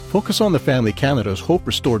Focus on the Family Canada's Hope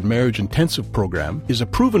Restored Marriage Intensive program is a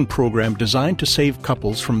proven program designed to save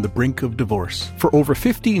couples from the brink of divorce. For over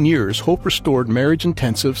 15 years, Hope Restored Marriage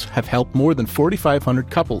Intensives have helped more than 4,500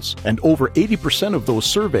 couples, and over 80% of those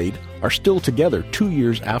surveyed are still together 2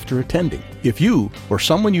 years after attending. If you or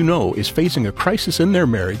someone you know is facing a crisis in their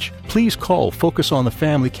marriage, please call Focus on the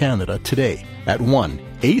Family Canada today at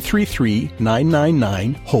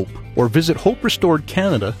 1-833-999-HOPE or visit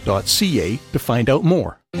hoperestoredcanada.ca to find out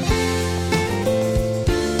more.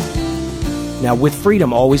 Now, with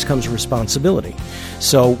freedom always comes responsibility.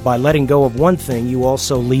 So by letting go of one thing, you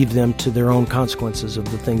also leave them to their own consequences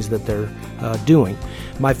of the things that they're doing.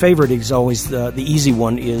 My favorite is always the easy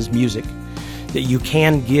one is music. That you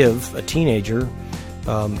can give a teenager,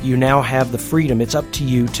 you now have the freedom. It's up to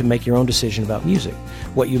you to make your own decision about music.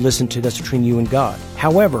 What you listen to, that's between you and God.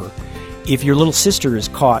 However, if your little sister is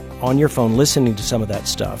caught on your phone listening to some of that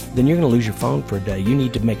stuff, then you're going to lose your phone for a day. You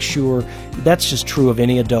need to make sure that's just true of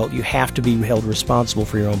any adult. You have to be held responsible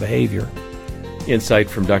for your own behavior. Insight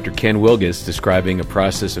from Dr. Ken Wilgus describing a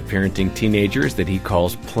process of parenting teenagers that he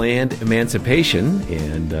calls planned emancipation.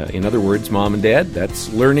 And in other words, Mom and Dad,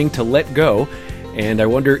 that's learning to let go. And I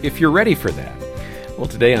wonder if you're ready for that. Well,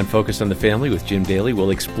 today on Focus on the Family with Jim Daly, we'll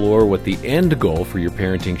explore what the end goal for your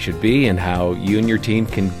parenting should be and how you and your teen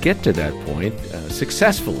can get to that point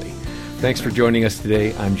successfully. Thanks for joining us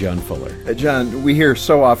today. I'm John Fuller. John, we hear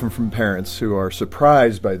so often from parents who are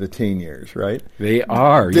surprised by the teen years, right? They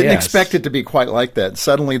are, Didn't yes. expect it to be quite like that.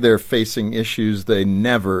 Suddenly they're facing issues they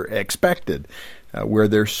never expected. Where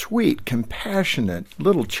their sweet, compassionate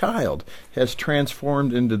little child has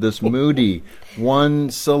transformed into this moody,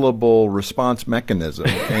 one-syllable response mechanism.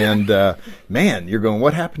 And, man, you're going,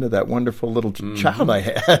 what happened to that wonderful little child I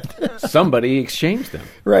had? Somebody exchanged them.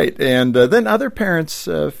 Right. And then other parents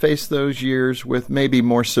face those years with maybe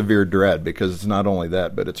more severe dread, because it's not only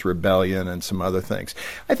that, but it's rebellion and some other things.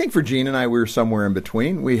 I think for Jean and I, we were somewhere in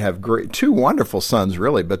between. We have two wonderful sons,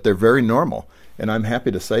 really, but they're very normal. And I'm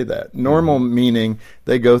happy to say that. Normal meaning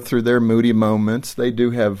they go through their moody moments. They do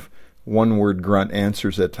have one-word grunt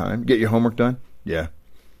answers at times. Get your homework done? Yeah.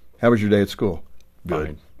 How was your day at school?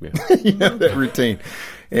 Good. Fine. Yeah. That routine.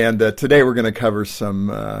 And today we're going to cover some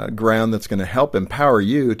ground that's going to help empower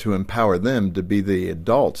you to empower them to be the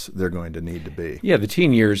adults they're going to need to be. Yeah, the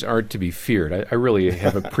teen years aren't to be feared. I really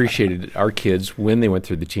have appreciated our kids when they went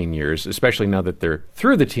through the teen years, especially now that they're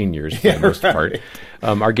through the teen years for the most part.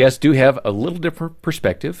 Our guests do have a little different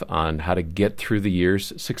perspective on how to get through the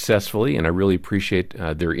years successfully, and I really appreciate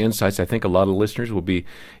their insights. I think a lot of listeners will be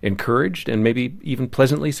encouraged and maybe even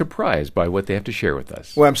pleasantly surprised by what they have to share with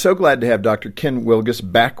us. Well, I'm so glad to have Dr. Ken Wilgus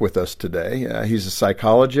back with us today. He's a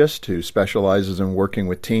psychologist who specializes in working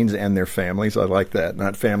with teens and their families. I like that,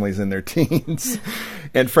 not families and their teens.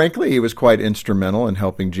 And frankly, he was quite instrumental in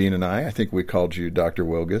helping Jean and I think we called you Dr.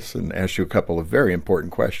 Wilgus and asked you a couple of very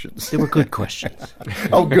important questions. They were good questions.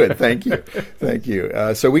 Oh, good. Thank you. Thank you.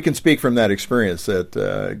 So we can speak from that experience that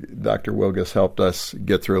Dr. Wilgus helped us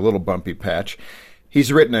get through a little bumpy patch.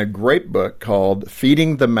 He's written a great book called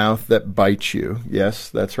Feeding the Mouth That Bites You. Yes,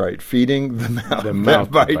 that's right. Feeding the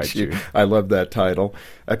Mouth That Bites You. I love that title.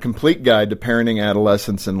 A complete guide to parenting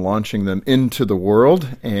adolescents and launching them into the world.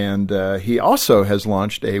 And he also has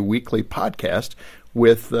launched a weekly podcast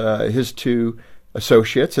with his two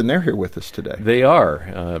associates, and they're here with us today. They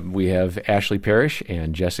are. We have Ashley Parrish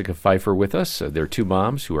and Jessica Pfeiffer with us. They're two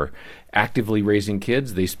moms who are actively raising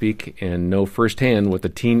kids. They speak and know firsthand what the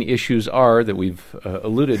teen issues are that we've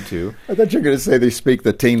alluded to. I thought you were going to say they speak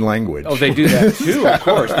the teen language. Oh, they do that too, of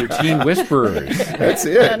course. They're teen whisperers. That's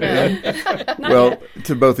it. Well,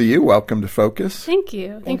 to both of you, welcome to Focus. Thank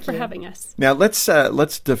you. Thanks for having us. Now,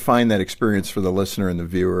 let's define that experience for the listener and the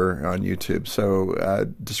viewer on YouTube.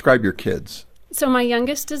 So describe your kids. So my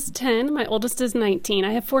youngest is 10, my oldest is 19.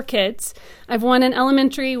 I have 4 kids. I have one in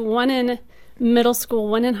elementary, one in middle school,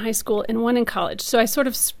 one in high school, and one in college. So I sort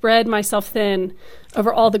of spread myself thin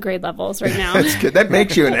over all the grade levels right now. That's good. That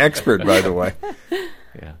makes you an expert, by the way.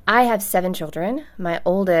 Yeah. I have 7 children. My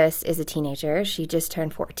oldest is a teenager. She just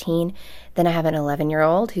turned 14. Then I have an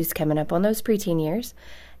 11-year-old who's coming up on those preteen years,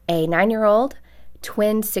 a 9-year-old,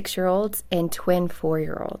 twin 6-year-olds, and twin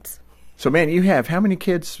 4-year-olds. So, man, you have how many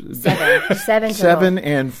kids? 7. 7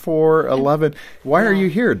 and 4, 11. Why are you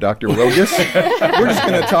here, Dr. Wilgus? We're just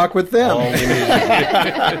going to talk with them.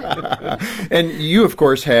 And you, of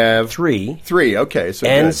course, have 3. 3, okay. So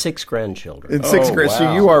and good. 6 grandchildren. And 6 grandchildren.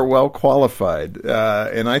 So you are well qualified.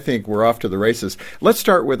 And I think we're off to the races. Let's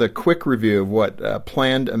start with a quick review of what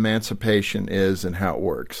planned emancipation is and how it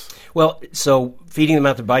works. Well, so Feeding the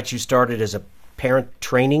Mouth That Bites You started as a parent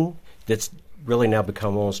training that's really now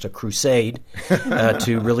become almost a crusade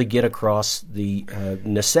to really get across the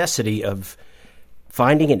necessity of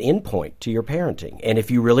finding an endpoint to your parenting. And if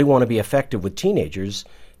you really want to be effective with teenagers,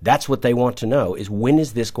 that's what they want to know, is when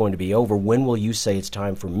is this going to be over? When will you say it's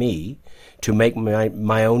time for me to make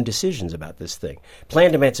my own decisions about this thing?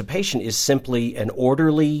 Planned emancipation is simply an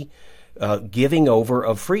orderly giving over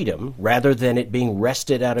of freedom rather than it being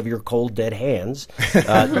wrested out of your cold, dead hands,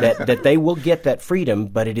 that they will get that freedom.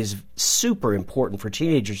 But it is super important for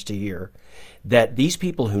teenagers to hear that these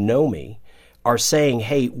people who know me are saying,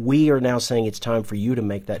 hey, we are now saying it's time for you to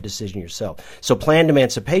make that decision yourself. So planned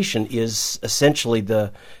emancipation is essentially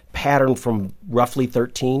the pattern from roughly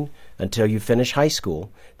 13 until you finish high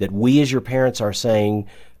school, that we as your parents are saying,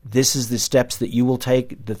 this is the steps that you will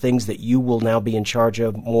take, the things that you will now be in charge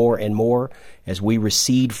of more and more as we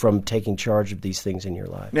recede from taking charge of these things in your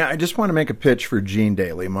life. Now, I just want to make a pitch for Jean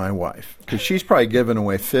Daly, my wife, because she's probably given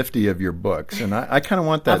away 50 of your books, and I kind of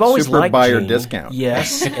want that super buyer Jean. Discount.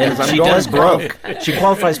 Yes, and she does broke. She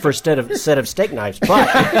qualifies for a set of steak knives,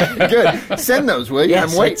 but good. Send those, will you?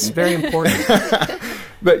 Yes, I'm waiting. it's very important.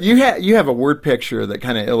 But you have a word picture that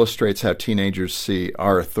kind of illustrates how teenagers see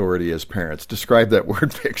our authority as parents. Describe that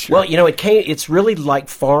word picture. Well, it's really like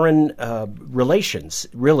foreign relations.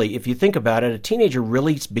 Really, if you think about it, a teenager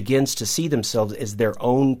really begins to see themselves as their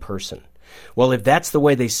own person. Well, if that's the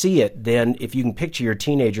way they see it, then if you can picture your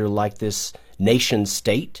teenager like this nation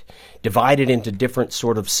state, divided into different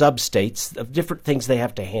sort of sub-states of different things they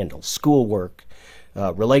have to handle, schoolwork,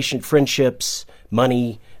 friendships,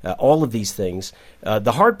 money, all of these things.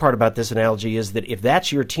 The hard part about this analogy is that if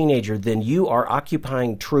that's your teenager, then you are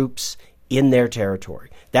occupying troops in their territory.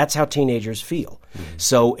 That's how teenagers feel. Mm-hmm.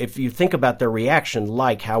 So if you think about their reaction,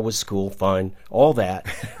 like how was school, fine, all that,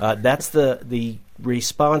 that's the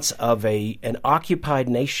response of an occupied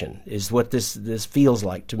nation is what this feels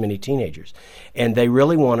like to many teenagers. And they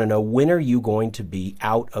really want to know, when are you going to be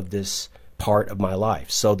out of this part of my life?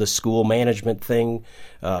 So the school management thing,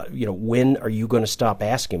 when are you going to stop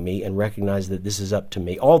asking me and recognize that this is up to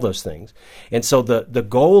me? All those things. And so the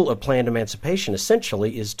goal of planned emancipation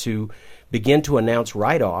essentially is to begin to announce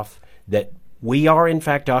right off that we are in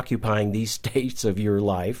fact occupying these states of your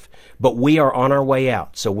life, but we are on our way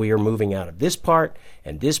out. So we are moving out of this part,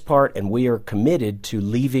 and we are committed to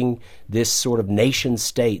leaving this sort of nation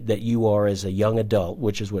state that you are as a young adult,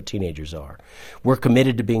 which is what teenagers are. We're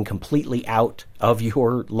committed to being completely out of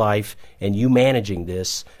your life and you managing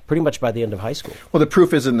this pretty much by the end of high school. Well, the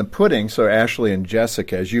proof is in the pudding. So Ashley and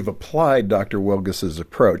Jessica, as you've applied Dr. Wilgis's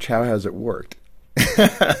approach, how has it worked?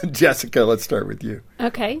 Jessica, let's start with you.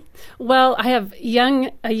 Okay. Well, I have a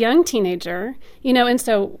young teenager, and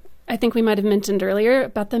so I think we might have mentioned earlier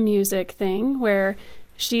about the music thing where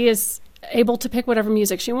she is able to pick whatever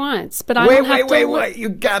music she wants. But Wait. You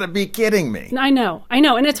got to be kidding me. I know.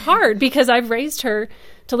 And it's hard because I've raised her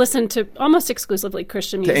to listen to almost exclusively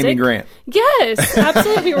Christian music. To Amy Grant. Yes,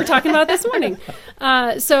 absolutely. We were talking about this morning.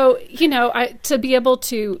 To be able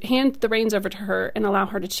to hand the reins over to her and allow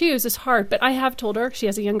her to choose is hard. But I have told her, she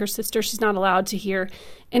has a younger sister, she's not allowed to hear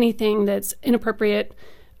anything that's inappropriate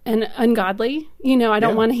and ungodly. I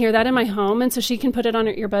don't want to hear that in my home. And so she can put it on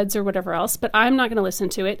her earbuds or whatever else, but I'm not going to listen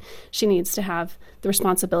to it. She needs to have the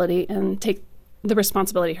responsibility and take the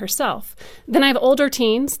responsibility herself. Then I have older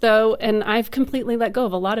teens, though, and I've completely let go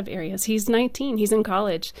of a lot of areas. He's 19. He's in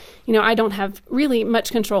college. I don't have really much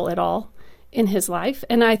control at all in his life.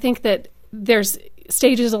 And I think that there's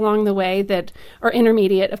stages along the way that are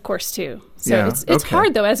intermediate, of course, too. So it's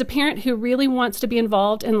hard, though, as a parent who really wants to be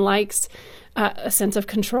involved and likes a sense of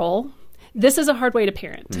control. This is a hard way to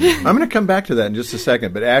parent. I'm going to come back to that in just a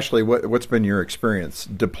second. But Ashley, what's been your experience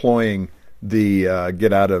deploying the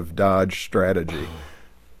get out of Dodge strategy?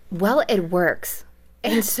 Well, it works.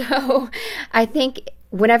 And so I think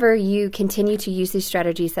whenever you continue to use these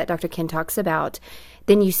strategies that Dr. Ken talks about,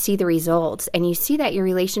 then you see the results and you see that your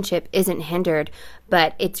relationship isn't hindered,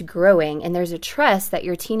 but it's growing. And there's a trust that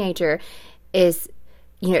your teenager is,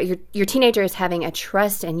 your teenager is having a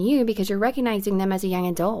trust in you because you're recognizing them as a young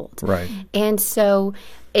adult. Right. And so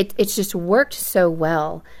it's just worked so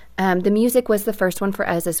well. The music was the first one for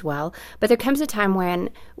us as well. But there comes a time when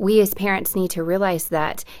we as parents need to realize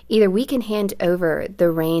that either we can hand over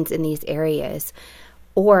the reins in these areas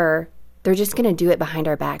or they're just going to do it behind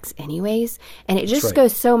our backs anyways. And it just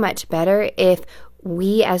goes so much better if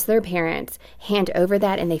we as their parents hand over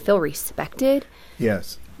that and they feel respected.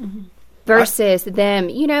 Yes. Mm-hmm. Versus them,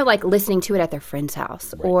 listening to it at their friend's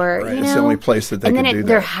house. Right. Or, it's the only place that they can do that. And then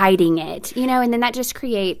they're hiding it, and then that just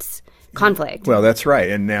creates conflict. Well, that's right.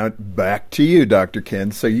 And now back to you, Dr.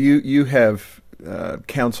 Ken. So you have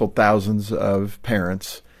counseled thousands of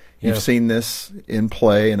parents You've seen this in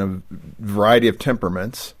play in a variety of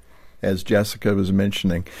temperaments, as Jessica was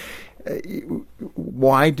mentioning.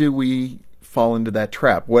 Why do we fall into that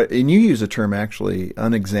trap? And you use the term, actually,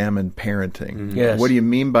 unexamined parenting. Mm-hmm. Yes. What do you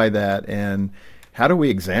mean by that? And how do we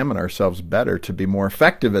examine ourselves better to be more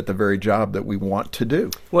effective at the very job that we want to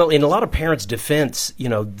do? Well, in a lot of parents' defense,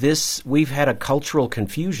 we've had a cultural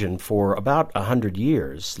confusion for about 100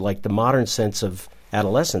 years. Like, the modern sense of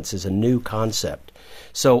adolescence is a new concept.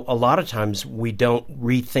 So a lot of times we don't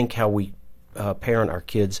rethink how we parent our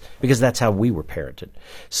kids, because that's how we were parented.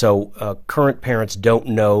 So current parents don't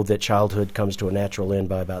know that childhood comes to a natural end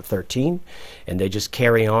by about 13, and they just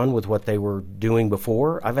carry on with what they were doing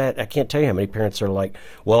before. I can't tell you how many parents are like,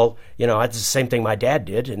 well, it's the same thing my dad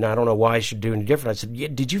did, and I don't know why I should do any different. I said,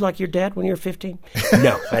 did you like your dad when you were 15?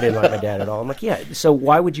 No, I didn't like my dad at all. I'm like, yeah, so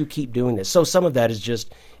why would you keep doing this? So some of that is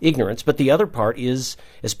just ignorance, but the other part is,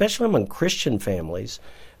 especially among Christian families,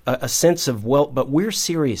 a sense of, but we're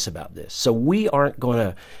serious about this. So we aren't going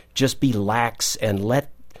to just be lax and let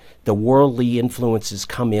the worldly influences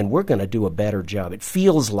come in. We're going to do a better job. It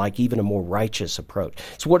feels like even a more righteous approach.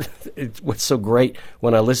 It's what's so great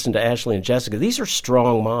when I listen to Ashley and Jessica. These are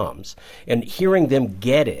strong moms, and hearing them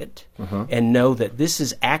get it and know that this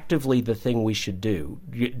is actively the thing we should do,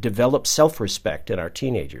 develop self-respect in our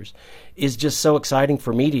teenagers, is just so exciting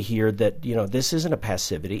for me to hear that, this isn't a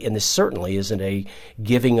passivity, and this certainly isn't a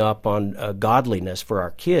giving up on godliness for our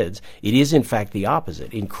kids. It is, in fact, the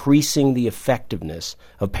opposite, increasing the effectiveness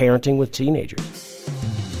of parenting with teenagers.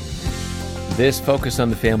 This Focus on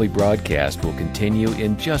the Family broadcast will continue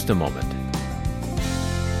in just a moment.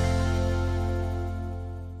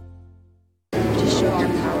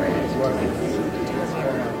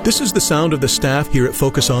 This is the sound of the staff here at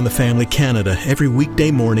Focus on the Family Canada every weekday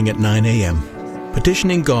morning at 9 a.m.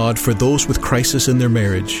 Petitioning God for those with crisis in their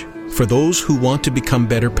marriage, for those who want to become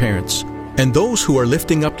better parents, and those who are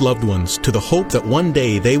lifting up loved ones to the hope that one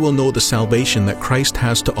day they will know the salvation that Christ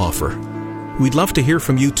has to offer. We'd love to hear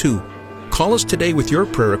from you too. Call us today with your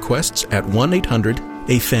prayer requests at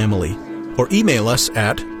 1-800-A-FAMILY or email us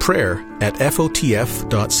at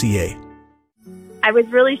prayer@fotf.ca. I was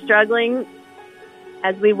really struggling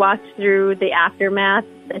as we walked through the aftermath.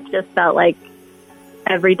 It just felt like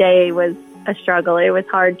every day was a struggle. It was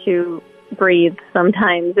hard to breathe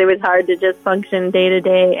sometimes. It was hard to just function day to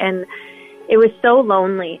day, and it was so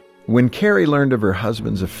lonely. When Carrie learned of her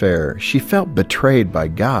husband's affair, she felt betrayed by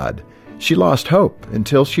God. She lost hope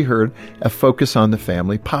until she heard a Focus on the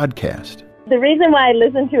Family podcast. The reason why I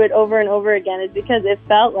listened to it over and over again is because it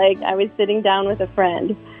felt like I was sitting down with a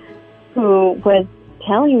friend who was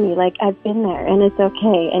telling me, like, I've been there and it's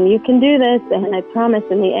okay and you can do this, and I promise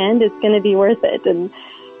in the end it's going to be worth it. And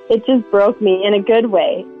it just broke me in a good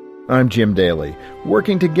way. I'm Jim Daly.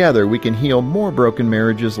 Working together, we can heal more broken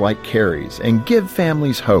marriages like Carrie's and give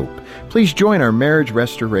families hope. Please join our marriage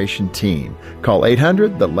restoration team. Call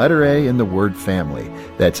 800, the letter A in the word family.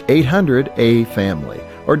 That's 800-A-FAMILY.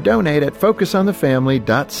 Or donate at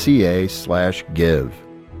focusonthefamily.ca/give.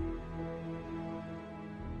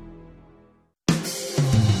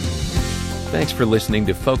 Thanks for listening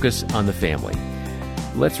to Focus on the Family.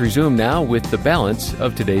 Let's resume now with the balance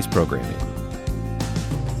of today's programming.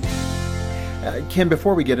 Ken,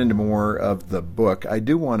 before we get into more of the book, I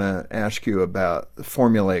do want to ask you about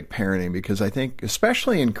formulaic parenting, because I think,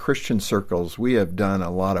 especially in Christian circles, we have done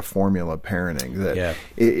a lot of formula parenting.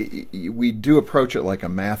 We do approach it like a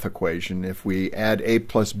math equation. If we add A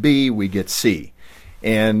plus B, we get C.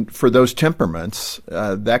 And for those temperaments,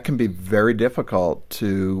 that can be very difficult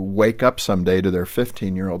to wake up someday to their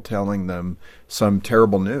 15-year-old telling them some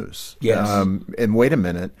terrible news. Yes. And wait a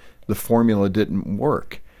minute, the formula didn't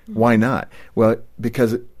work. Why not? Well,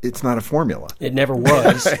 because it's not a formula. It never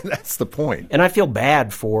was. That's the point. And I feel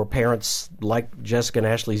bad for parents like Jessica and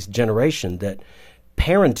Ashley's generation that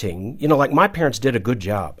parenting, like my parents did a good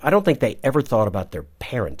job. I don't think they ever thought about their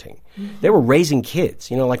parenting. Mm-hmm. They were raising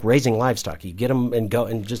kids, like raising livestock. You get them and go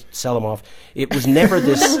and just sell them off. It was never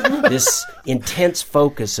this intense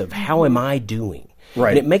focus of how am I doing?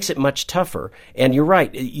 Right. And it makes it much tougher. And you're right.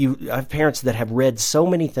 I have parents that have read so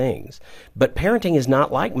many things. But parenting is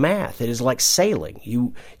not like math. It is like sailing.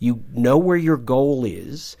 You know where your goal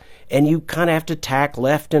is, and you kind of have to tack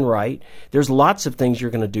left and right. There's lots of things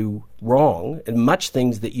you're going to do wrong, and much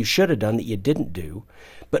things that you should have done that you didn't do.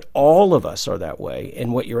 But all of us are that way,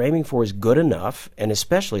 and what you're aiming for is good enough, and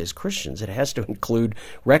especially as Christians, it has to include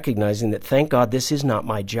recognizing that, thank God, this is not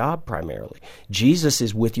my job primarily. Jesus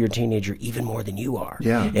is with your teenager even more than you are.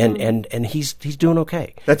 Yeah. And he's doing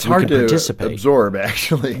okay. That's hard to absorb,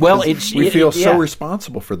 actually. Well, we feel so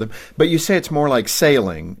responsible for them. But you say it's more like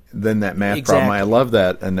sailing than that math problem. I love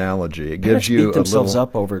that analogy. It gives you beat themselves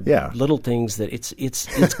up over little things that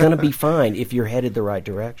it's going to be fine if you're headed the right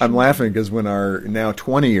direction. I'm laughing because when our now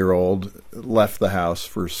 20-year-old left the house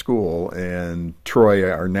for school, and Troy,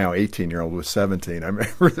 our now 18-year-old, was 17, I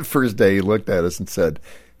remember the first day he looked at us and said,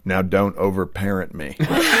 "Now don't overparent me."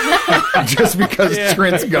 Just because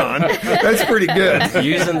Trent's gone. That's pretty good.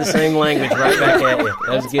 Using the same language right back at you.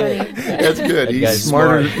 That's good. That's good. He's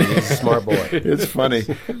smarter. He's a smart boy. It's funny.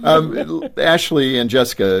 Ashley and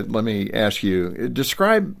Jessica, let me ask you,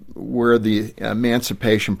 describe where the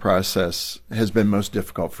emancipation process has been most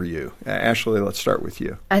difficult for you. Ashley, let's start with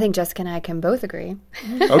you. I think Jessica and I can both agree.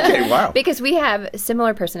 Okay, wow. Because we have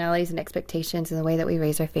similar personalities and expectations in the way that we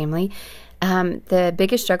raise our family. The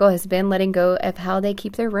biggest struggle has been letting go of how they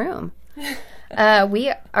keep their room.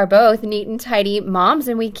 We are both neat and tidy moms,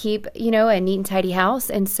 and we keep, a neat and tidy house.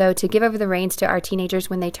 And so to give over the reins to our teenagers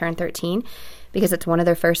when they turn 13, because it's one of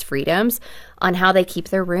their first freedoms on how they keep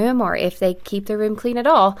their room or if they keep their room clean at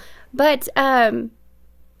all. But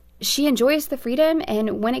she enjoys the freedom,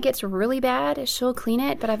 and when it gets really bad, she'll clean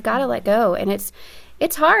it, but I've got to let go. And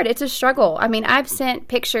it's hard. It's a struggle. I mean, I've sent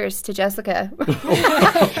pictures to Jessica,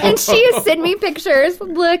 and she has sent me pictures.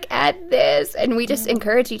 Look at this. And we just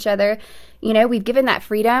encourage each other. We've given that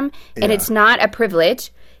freedom, and it's not a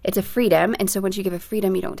privilege. It's a freedom. And so once you give a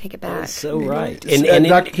freedom, you don't take it back. That's so right. And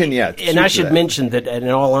Dr. Kenyette. And I should mention that, in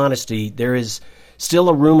all honesty, there is still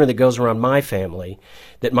a rumor that goes around my family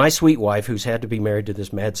that my sweet wife, who's had to be married to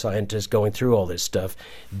this mad scientist going through all this stuff,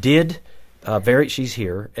 did she's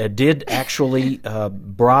here, did actually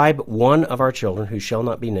bribe one of our children, who shall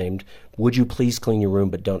not be named, "Would you please clean your room,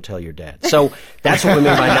 but don't tell your dad." So that's what we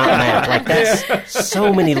mean by not mad. Like, that's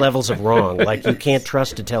so many levels of wrong. Like, you can't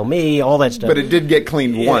trust to tell me, all that stuff. But it did get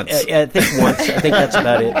cleaned once. I think once. I think that's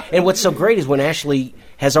about it. And what's so great is when Ashley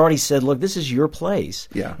has already said, "Look, this is your place,"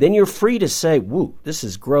 then you're free to say, "Woo, this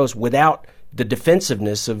is gross," without the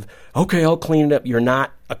defensiveness of, "Okay, I'll clean it up." You're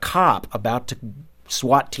not a cop about to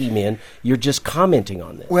SWAT team in. You're just commenting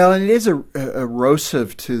on this. Well, and it is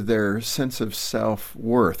erosive to their sense of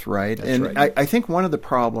self-worth, right? That's and right. I think one of the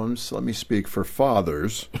problems, let me speak for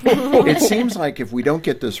fathers, it seems like if we don't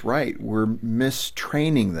get this right, we're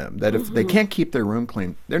mistraining them, that if they can't keep their room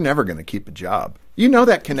clean, they're never going to keep a job. You know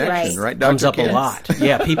that connection, right? Dr. Comes up Kidd? a lot.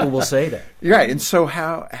 Yeah, people will say that. Right, and so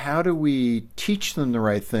how do we teach them the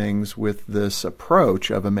right things with this approach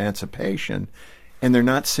of emancipation? And they're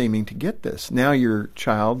not seeming to get this. Now your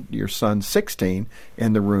son's 16,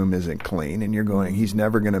 and the room isn't clean, and you're going, he's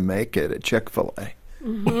never going to make it at Chick-fil-A.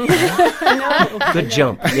 Good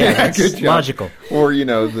jump. Yeah, that's good jump. Logical. Or, the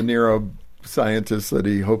neuroscientist that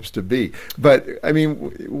he hopes to be. But, I mean,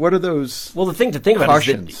 what are those Well, the thing to think about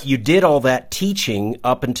is that you did all that teaching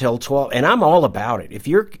up until 12, and I'm all about it. If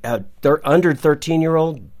you're under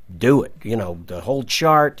 13-year-old, do it. The whole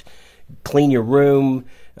chart, clean your room,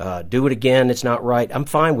 do it again, it's not right. I'm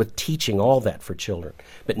fine with teaching all that for children.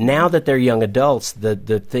 But now that they're young adults, the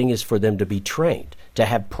thing is for them to be trained, to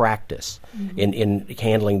have practice in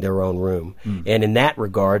handling their own room. And in that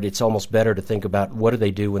regard, it's almost better to think about what do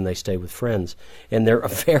they do when they stay with friends. And they're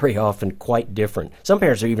very often quite different. Some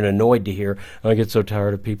parents are even annoyed to hear, "I get so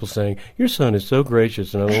tired of people saying, 'Your son is so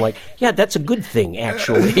gracious.'" And I'm like, yeah, that's a good thing,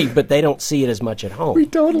 actually, but they don't see it as much at home. We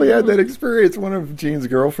totally had that experience. One of Jean's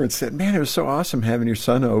girlfriends said, "Man, it was so awesome having your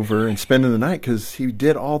son over and spending the night because he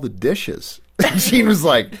did all the dishes." Jean was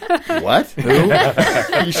like, "What? Who?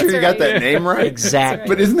 You sure you got that name right?" Exactly.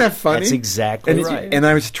 But isn't that funny? That's exactly right. And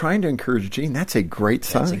I was trying to encourage Jean, that's a great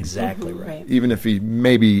sign. That's exactly right. Even if he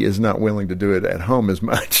maybe is not willing to do it at home as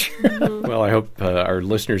much. Well, I hope our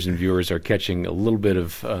listeners and viewers are catching a little bit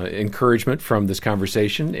of encouragement from this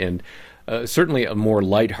conversation, and certainly a more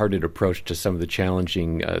lighthearted approach to some of the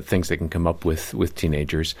challenging things that can come up with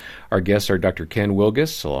teenagers. Our guests are Dr. Ken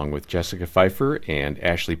Wilgus, along with Jessica Pfeiffer and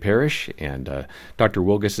Ashley Parrish. And Dr.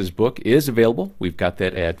 Wilgus's book is available. We've got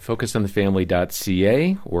that at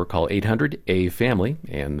focusonthefamily.ca or call 800-A-FAMILY.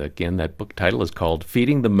 And again, that book title is called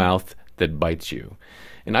Feeding the Mouth That Bites You.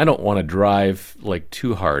 And I don't want to drive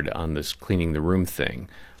too hard on this cleaning the room thing,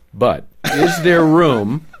 but is there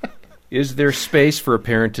room... Is there space for a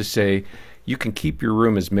parent to say, you can keep your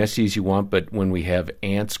room as messy as you want, but when we have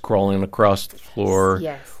ants crawling across the floor,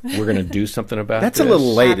 Yes. we're going to do something about That's this. a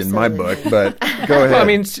little late in my book, but go ahead. Well, I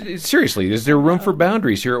mean, seriously, is there room for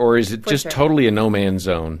boundaries here, or is it just sure. totally a no-man's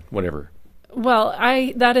zone, whatever? Well,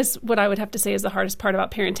 that is what I would have to say is the hardest part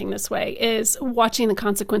about parenting this way is watching the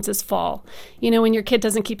consequences fall. You know, when your kid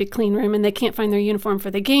doesn't keep a clean room and they can't find their uniform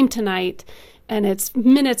for the game tonight, and it's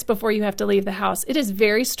minutes before you have to leave the house, it is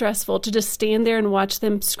very stressful to just stand there and watch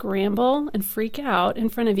them scramble and freak out in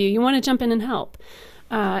front of you. You want to jump in and help.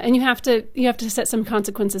 And you have to set some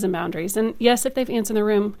consequences and boundaries. And yes, if they've ants in the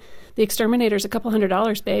room, the exterminator's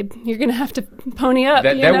 $200, babe. You're going to have to pony up.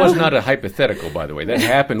 That was not a hypothetical, by the way. That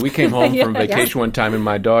happened. We came home from vacation one time, and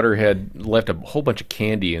my daughter had left a whole bunch of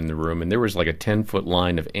candy in the room, and there was like a 10-foot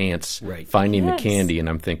line of ants finding the candy. And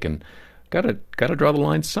I'm thinking, gotta draw the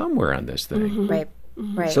line somewhere on this thing. Mm-hmm. Right.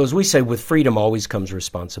 Right. So as we say, with freedom always comes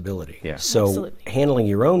responsibility. Yeah. So Absolutely. handling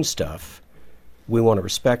your own stuff, we want to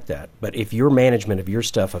respect that. But if your management of your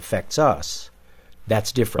stuff affects us,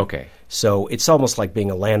 that's different. Okay. So it's almost like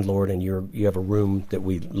being a landlord and you have a room that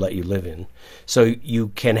we let you live in. So you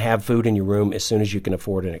can have food in your room as soon as you can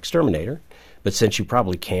afford an exterminator. But since you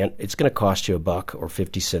probably can't, it's going to cost you $1 or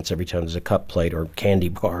 50 cents every time there's a cup plate or candy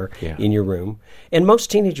bar in your room. And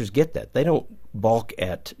most teenagers get that. They don't balk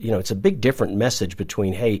at, it's a big different message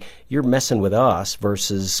between, hey, you're messing with us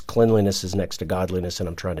versus cleanliness is next to godliness and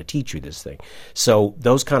I'm trying to teach you this thing. So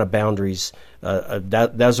those kind of boundaries,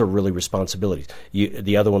 those are really responsibilities.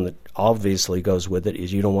 The other one that obviously goes with it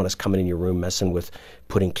is you don't want us coming in your room messing with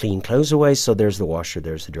putting clean clothes away, so there's the washer,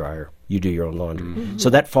 there's the dryer. You do your own laundry. Mm-hmm. So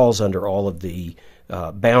that falls under all of the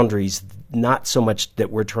boundaries, not so much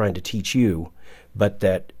that we're trying to teach you, but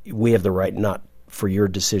that we have the right not for your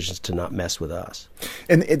decisions to not mess with us.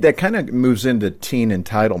 And that kind of moves into teen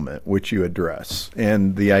entitlement, which you address,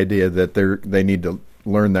 and the idea that they need to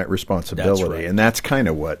learn that responsibility. That's right. And that's kind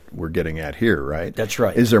of what we're getting at here, right? That's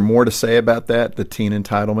right. Is there more to say about that, the teen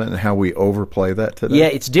entitlement, and how we overplay that today? Yeah,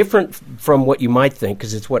 it's different from what you might think,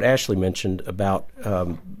 because it's what Ashley mentioned about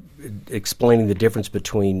explaining the difference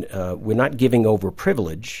between we're not giving over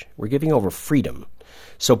privilege, we're giving over freedom.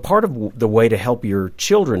 So part of the way to help your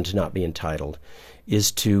children to not be entitled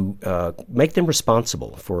is to make them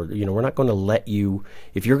responsible for, we're not going to let you,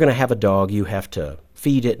 if you're going to have a dog, you have to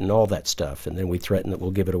feed it and all that stuff. And then we threaten that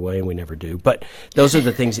we'll give it away, and we never do. But those are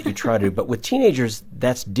the things that you try to do. But with teenagers,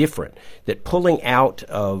 that's different. That pulling out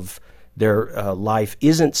of their life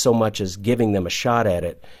isn't so much as giving them a shot at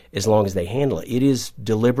it as long as they handle it. It is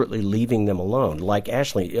deliberately leaving them alone. Like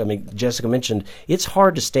Jessica mentioned, it's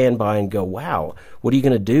hard to stand by and go, wow, what are you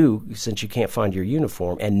going to do since you can't find your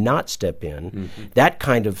uniform, and not step in. Mm-hmm. That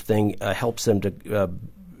kind of thing helps them to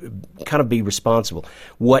kind of be responsible.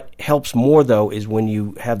 What helps more, though, is when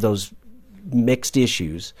you have those mixed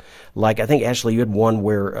issues. Like, I think, Ashley, you had one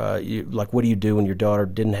where, what do you do when your daughter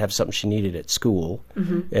didn't have something she needed at school?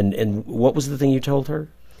 Mm-hmm. And what was the thing you told her?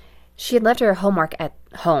 She had left her homework at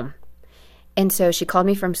home. And so she called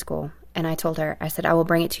me from school, and I told her, I said, I will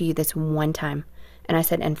bring it to you this one time. And I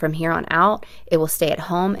said, and from here on out, it will stay at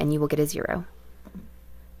home, and you will get a 0.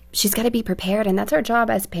 She's got to be prepared, and that's our job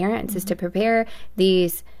as parents, is to prepare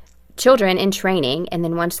these children in training, and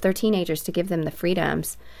then once they're teenagers, to give them the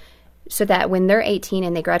freedoms so that when they're 18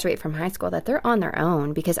 and they graduate from high school, that they're on their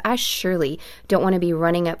own. Because I surely don't want to be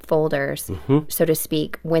running up folders, so to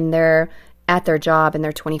speak, when they're at their job and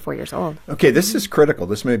they're 24 years old. Okay, this is critical.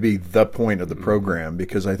 This may be the point of the program,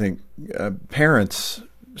 because I think parents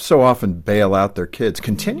so often bail out their kids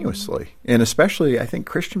continuously, and especially, I think,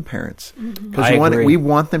 Christian parents, because we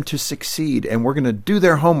want them to succeed, and we're going to do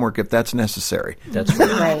their homework if that's necessary. That's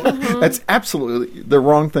right. That's absolutely the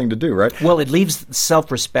wrong thing to do, right? Well, it leaves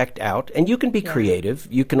self-respect out, and you can be creative.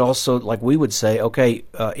 You can also, like we would say, okay,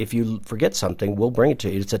 if you forget something, we'll bring it to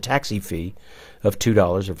you. It's a taxi fee of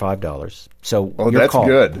 $2 or $5. So that's call.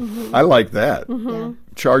 Good. Mm-hmm. I like that. Mm-hmm. Yeah.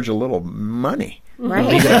 Charge a little money. Right.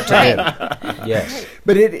 Leave it up to him. Yes.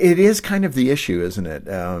 But it is kind of the issue, isn't it?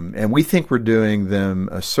 And we think we're doing them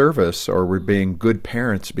a service, or we're being good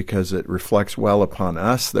parents because it reflects well upon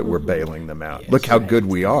us that we're bailing them out. Yes. Look how good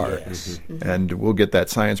we are. Yes. And we'll get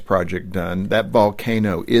that science project done. That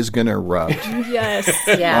volcano is going to erupt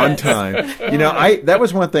on time. That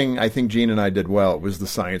was one thing I think Gene and I did well. It was the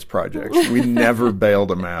science project. We never bailed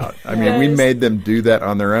them out. I mean, we made them do that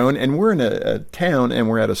on their own. And we're in a town, and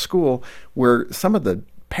we're at a school where some of the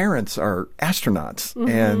parents are astronauts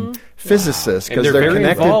and physicists And because they're they're very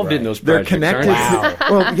connected. involved in those They're projects, connected. aren't they?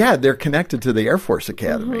 Well, yeah, they're connected to the Air Force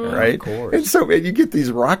Academy, right? Of course. And so you get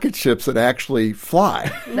these rocket ships that actually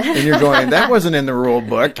fly, and you're going, that wasn't in the rule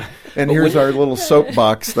book. And here's our little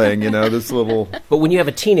soapbox thing, this little. But when you have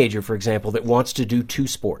a teenager, for example, that wants to do 2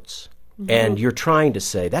 sports, and you're trying to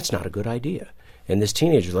say, that's not a good idea. And this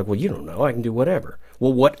teenager's like, well, you don't know. I can do whatever.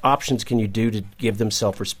 Well, what options can you do to give them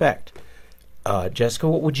self-respect? Jessica,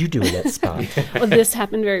 what would you do in that spot? Well, this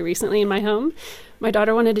happened very recently in my home. My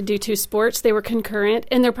daughter wanted to do 2 sports. They were concurrent,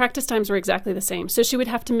 and their practice times were exactly the same. So she would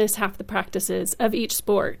have to miss half the practices of each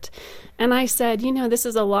sport. And I said, this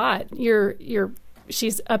is a lot.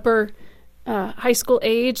 She's upper high school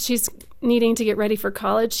age. She's needing to get ready for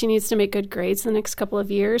college. She needs to make good grades the next couple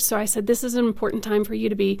of years. So I said, this is an important time for you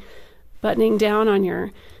to be buttoning down on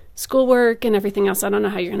your schoolwork and everything else. I don't know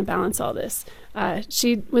how you're going to balance all this.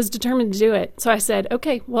 She was determined to do it. So I said,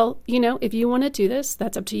 okay, well, if you want to do this,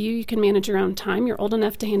 that's up to you. You can manage your own time. You're old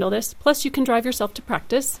enough to handle this. Plus, you can drive yourself to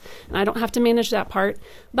practice, and I don't have to manage that part.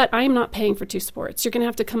 But I am not paying for 2 sports. You're going to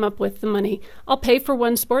have to come up with the money. I'll pay for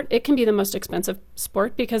 1 sport. It can be the most expensive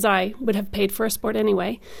sport because I would have paid for a sport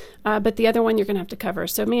anyway. But the other one you're going to have to cover.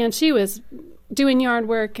 So, man, she was doing yard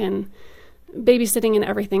work and babysitting and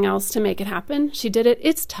everything else to make it happen. She did it.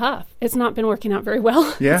 It's tough. It's not been working out very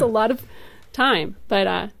well. Yeah. It's a lot of time,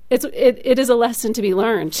 but it is a lesson to be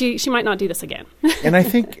learned. She might not do this again. And I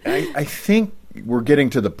think we're getting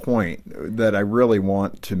to the point that I really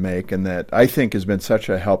want to make, and that I think has been such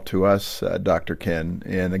a help to us, Dr. Ken.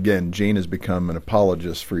 And again, Gene has become an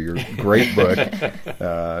apologist for your great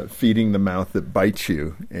book, Feeding the Mouth That Bites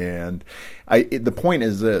You. And the point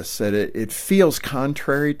is this, that it feels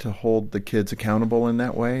contrary to hold the kids accountable in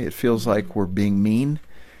that way. It feels like we're being mean.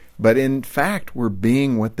 But in fact, we're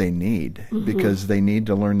being what they need because they need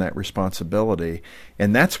to learn that responsibility.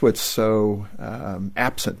 And that's what's so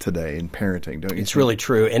absent today in parenting, don't you It's think? really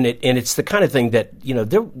true. And it's the kind of thing that,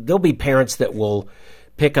 there'll be parents that will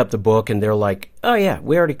pick up the book and they're like, oh, yeah,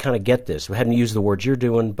 we already kind of get this. We hadn't used the words you're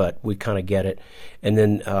doing, but we kind of get it. And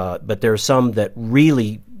then, but there are some that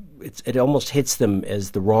really, it almost hits them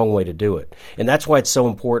as the wrong way to do it. And that's why it's so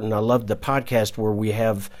important. I love the podcast where we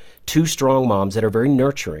have 2 strong moms that are very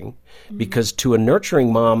nurturing, because to a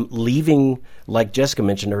nurturing mom, leaving, like Jessica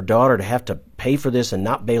mentioned, her daughter to have to pay for this and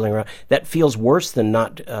not bailing around, that feels worse than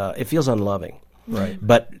not, it feels unloving. Right.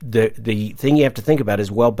 But the thing you have to think about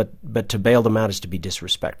is, but to bail them out is to be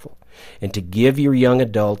disrespectful. And to give your young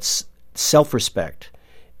adults self-respect,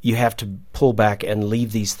 you have to pull back and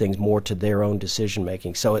leave these things more to their own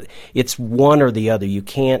decision-making. So it's one or the other. You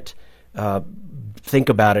can't think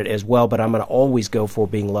about it as, well, but I'm going to always go for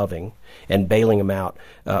being loving and bailing them out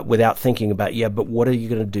without thinking about, but what are you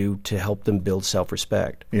going to do to help them build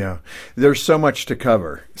self-respect? Yeah. There's so much to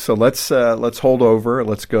cover. So let's hold over.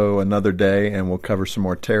 Let's go another day, and we'll cover some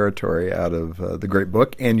more territory out of the great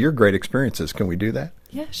book and your great experiences. Can we do that?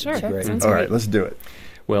 Yeah, sure. Great. Sounds All great. right, let's do it.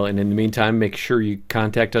 Well, and in the meantime, make sure you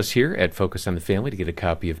contact us here at Focus on the Family to get a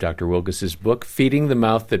copy of Dr. Wilges's book, Feeding the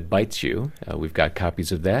Mouth That Bites You. We've got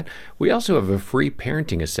copies of that. We also have a free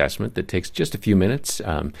parenting assessment that takes just a few minutes.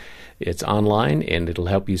 It's online, and it'll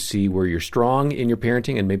help you see where you're strong in your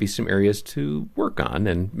parenting and maybe some areas to work on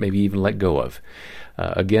and maybe even let go of.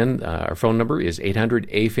 Again, our phone number is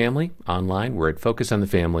 800-A-FAMILY. Online, we're at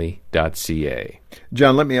focusonthefamily.ca.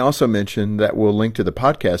 John, let me also mention that we'll link to the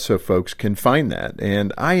podcast so folks can find that.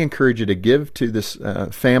 And I encourage you to give to this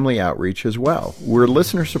family outreach as well. We're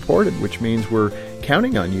listener-supported, which means we're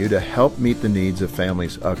counting on you to help meet the needs of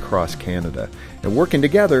families across Canada. And working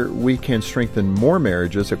together, we can strengthen more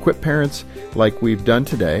marriages, equip parents like we've done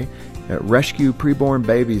today, rescue preborn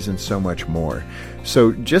babies, and so much more.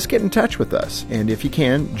 So just get in touch with us. And if you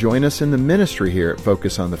can, join us in the ministry here at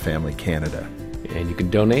Focus on the Family Canada. And you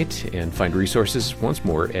can donate and find resources once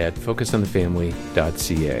more at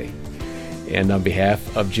focusonthefamily.ca. And on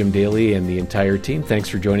behalf of Jim Daly and the entire team, thanks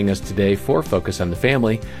for joining us today for Focus on the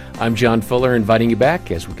Family. I'm John Fuller, inviting you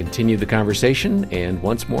back as we continue the conversation and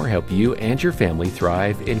once more help you and your family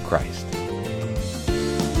thrive in Christ.